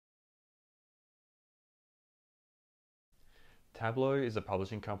Tablo is a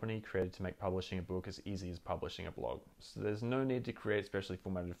publishing company created to make publishing a book as easy as publishing a blog. So there's no need to create specially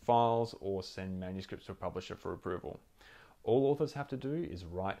formatted files or send manuscripts to a publisher for approval. All authors have to do is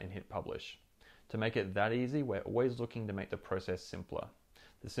write and hit publish. To make it that easy, we're always looking to make the process simpler.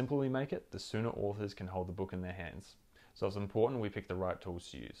 The simpler we make it, the sooner authors can hold the book in their hands. So it's important we pick the right tools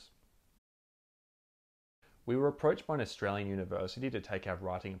to use. We were approached by an Australian university to take our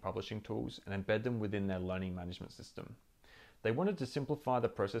writing and publishing tools and embed them within their learning management system. They wanted to simplify the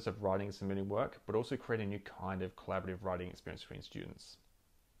process of writing and submitting work, but also create a new kind of collaborative writing experience between students.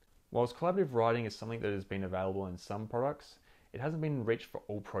 Whilst collaborative writing is something that has been available in some products, it hasn't been reached for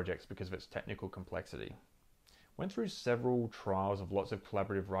all projects because of its technical complexity. Went through several trials of lots of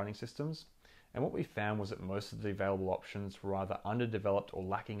collaborative writing systems, and what we found was that most of the available options were either underdeveloped or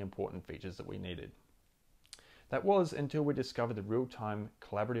lacking important features that we needed. That was until we discovered the real-time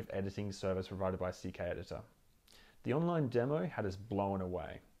collaborative editing service provided by CKEditor. The online demo had us blown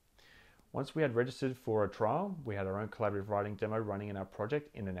away. Once we had registered for a trial, we had our own collaborative writing demo running in our project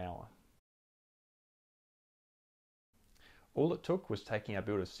in an hour. All it took was taking our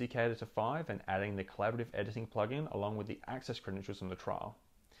build of CKEditor 5 and adding the collaborative editing plugin along with the access credentials from the trial.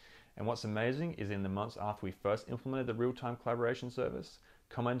 And what's amazing is in the months after we first implemented the real-time collaboration service,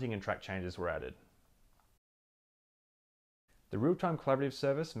 commenting and track changes were added. The real-time collaborative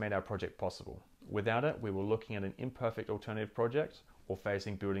service made our project possible. Without it, we were looking at an imperfect alternative project or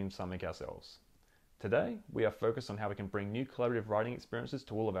facing building something ourselves. Today, we are focused on how we can bring new collaborative writing experiences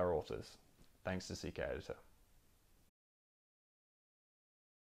to all of our authors, thanks to CKEditor.